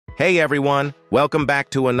Hey everyone, welcome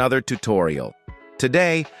back to another tutorial.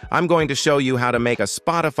 Today, I'm going to show you how to make a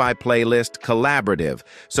Spotify playlist collaborative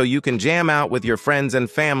so you can jam out with your friends and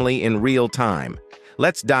family in real time.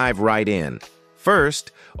 Let's dive right in.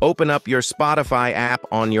 First, open up your Spotify app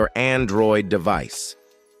on your Android device.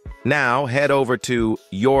 Now, head over to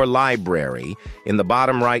Your Library in the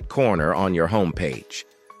bottom right corner on your homepage.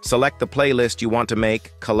 Select the playlist you want to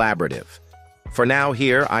make collaborative. For now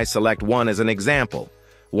here, I select one as an example.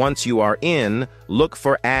 Once you are in, look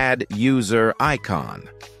for Add User icon.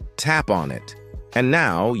 Tap on it. And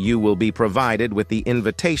now you will be provided with the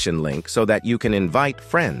invitation link so that you can invite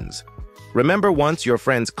friends. Remember, once your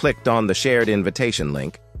friends clicked on the shared invitation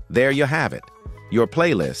link, there you have it. Your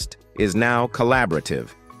playlist is now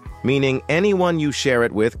collaborative, meaning anyone you share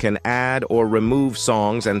it with can add or remove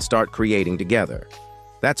songs and start creating together.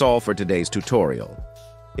 That's all for today's tutorial.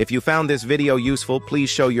 If you found this video useful, please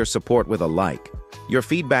show your support with a like. Your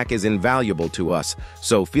feedback is invaluable to us,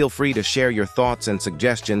 so feel free to share your thoughts and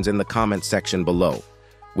suggestions in the comment section below.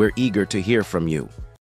 We're eager to hear from you.